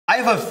I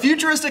have a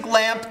futuristic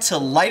lamp to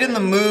lighten the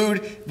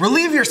mood,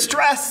 relieve your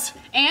stress.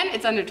 And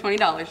it's under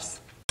 $20.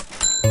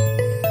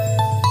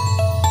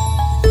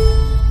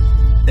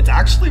 It's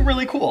actually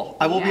really cool,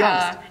 I will be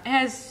honest. It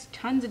has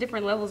tons of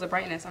different levels of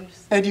brightness.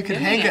 And you can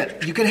hang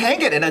it. You can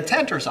hang it in a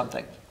tent or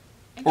something.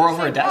 Or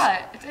over a desk.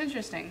 Yeah, it's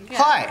interesting. Yeah.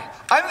 Hi,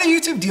 I'm the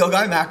YouTube deal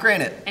guy, Matt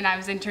Granite. And I'm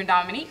his intern,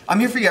 Dominique. I'm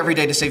here for you every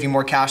day to save you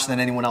more cash than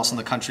anyone else in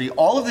the country.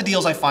 All of the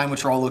deals I find,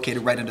 which are all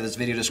located right under this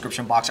video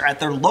description box, are at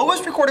their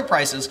lowest recorded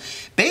prices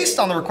based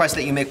on the request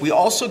that you make. We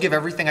also give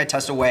everything I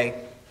test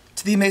away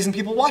to the amazing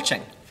people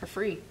watching. For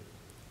free.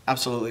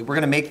 Absolutely. We're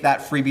going to make that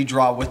freebie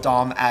draw with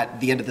Dom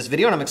at the end of this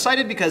video, and I'm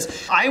excited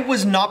because I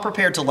was not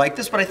prepared to like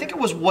this, but I think it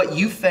was what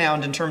you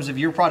found in terms of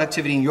your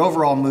productivity and your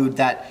overall mood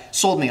that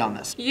sold me on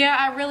this. Yeah,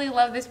 I really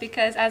love this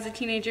because as a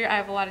teenager, I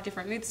have a lot of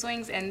different mood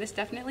swings, and this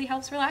definitely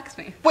helps relax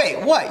me.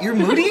 Wait, what? You're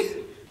moody?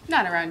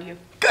 Not around you.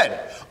 Good.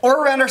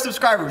 Or around our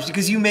subscribers,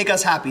 because you make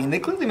us happy, and they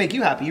clearly make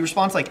you happy. You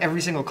respond to like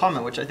every single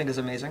comment, which I think is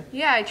amazing.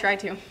 Yeah, I try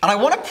to. And I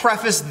want to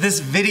preface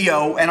this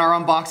video and our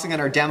unboxing and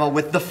our demo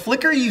with the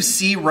flicker you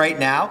see right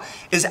now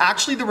is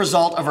actually the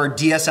result of our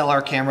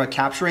DSLR camera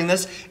capturing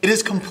this. It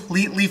is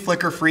completely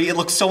flicker free. It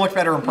looks so much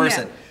better in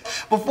person. Yeah.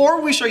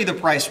 Before we show you the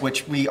price,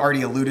 which we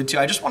already alluded to,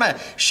 I just want to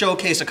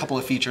showcase a couple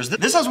of features.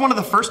 This has one of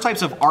the first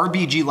types of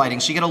RBG lighting,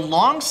 so you get a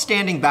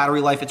long-standing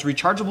battery life. It's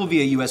rechargeable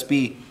via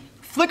USB.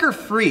 Flicker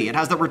free, it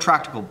has the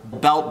retractable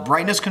belt,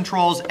 brightness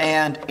controls,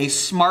 and a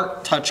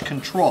smart touch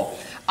control.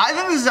 I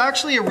think this is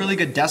actually a really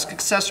good desk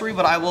accessory,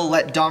 but I will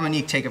let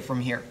Dominique take it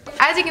from here.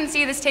 As you can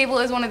see, this table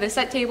is one of the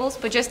set tables,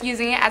 but just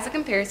using it as a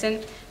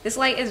comparison, this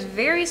light is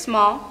very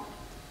small,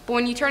 but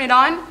when you turn it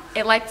on,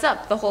 it lights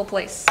up the whole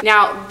place.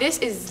 Now, this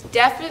is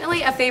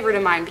definitely a favorite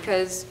of mine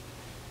because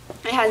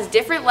it has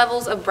different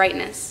levels of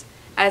brightness.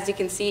 As you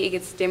can see, it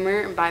gets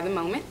dimmer by the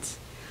moment.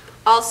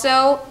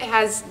 Also, it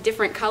has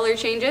different color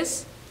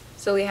changes.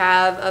 So we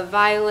have a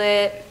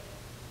violet,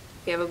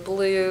 we have a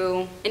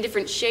blue, and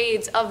different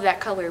shades of that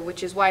color,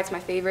 which is why it's my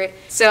favorite.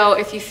 So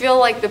if you feel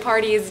like the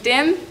party is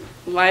dim,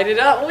 light it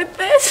up with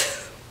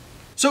this.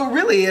 So it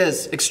really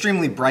is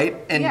extremely bright,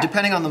 and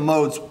depending on the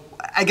modes,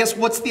 I guess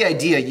what's the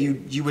idea?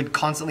 You would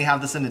constantly have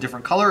this in a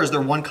different color? Is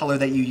there one color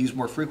that you use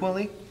more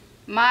frequently?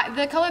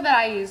 The color that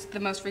I use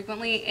the most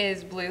frequently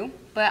is blue,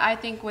 but I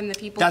think when the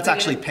people— That's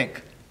actually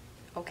pink.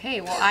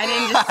 Okay, well I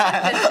didn't just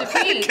set this to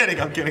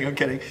pink. I'm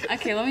kidding.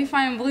 Okay, let me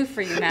find blue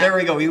for you now. There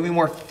we go, we can be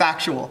more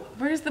factual.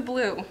 Where's the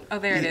blue? Oh,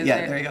 there it is.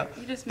 Yeah, there you go.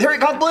 There you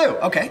go, blue,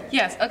 okay.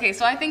 Yes, okay,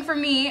 so I think for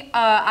me,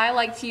 I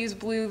like to use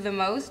blue the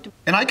most.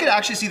 And I could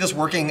actually see this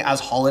working as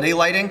holiday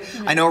lighting.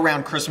 I know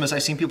around Christmas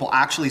I've seen people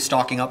actually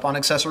stocking up on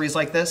accessories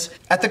like this.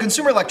 At the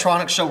Consumer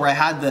Electronics Show, where I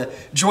had the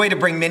joy to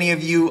bring many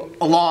of you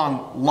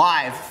along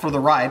live for the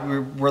ride, we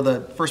were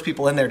the first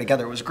people in there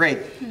together, it was great.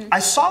 I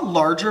saw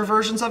larger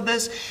versions of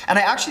this, and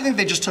I actually think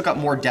they just took up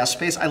more desk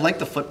space. I like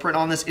the footprint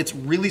on this. It's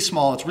really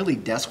small, it's really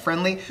desk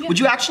friendly. Yeah. Would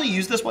you actually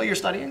use this while you're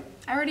studying?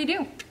 I already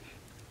do.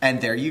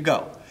 And there you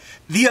go.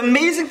 The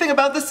amazing thing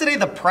about this today,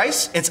 the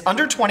price, it's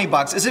under 20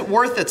 bucks. Is it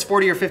worth its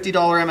 $40 or $50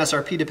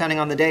 MSRP depending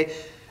on the day?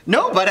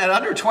 No, but at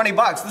under 20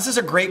 bucks, this is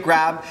a great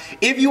grab.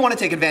 If you want to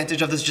take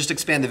advantage of this, just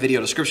expand the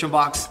video description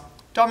box.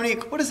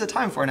 Dominique, what is the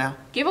time for now?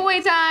 Giveaway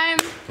time.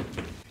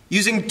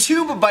 Using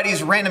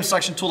TubeBuddy's random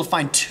selection tool to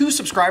find 2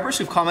 subscribers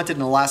who've commented in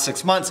the last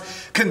 6 months.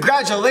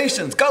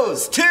 Congratulations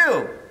goes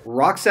to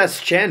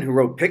Roxas Chen, who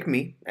wrote pick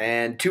me,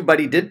 and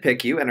TubeBuddy did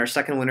pick you, and our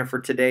second winner for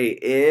today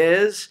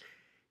is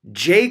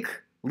Jake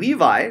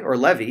Levi, or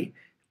Levy.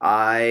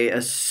 I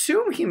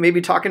assume he may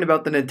be talking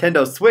about the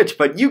Nintendo Switch,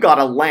 but you got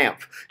a lamp.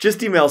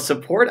 Just email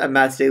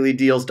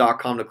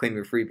support@mattsdailydeals.com to claim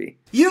your freebie.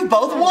 You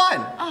both won!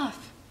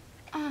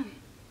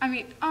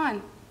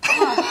 On.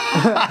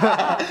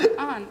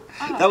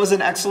 That was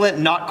an excellent,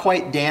 not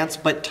quite dance,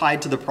 but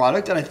tied to the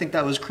product, and I think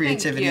that was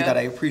creativity that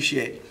I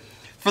appreciate.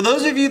 For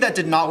those of you that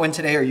did not win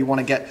today, or you want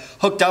to get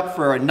hooked up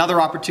for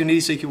another opportunity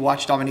so you can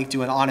watch Dominique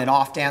do an on and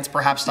off dance,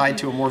 perhaps tied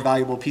to a more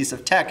valuable piece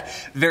of tech,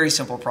 very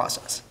simple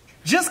process.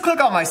 Just click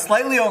on my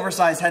slightly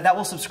oversized head. That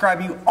will subscribe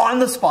you on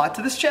the spot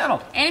to this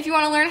channel. And if you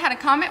want to learn how to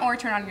comment or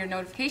turn on your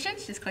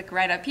notifications, just click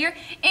right up here.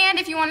 And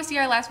if you want to see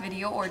our last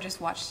video or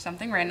just watch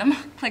something random,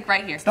 click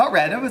right here. It's not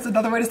random, it's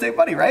another way to save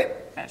money,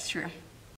 right? That's true.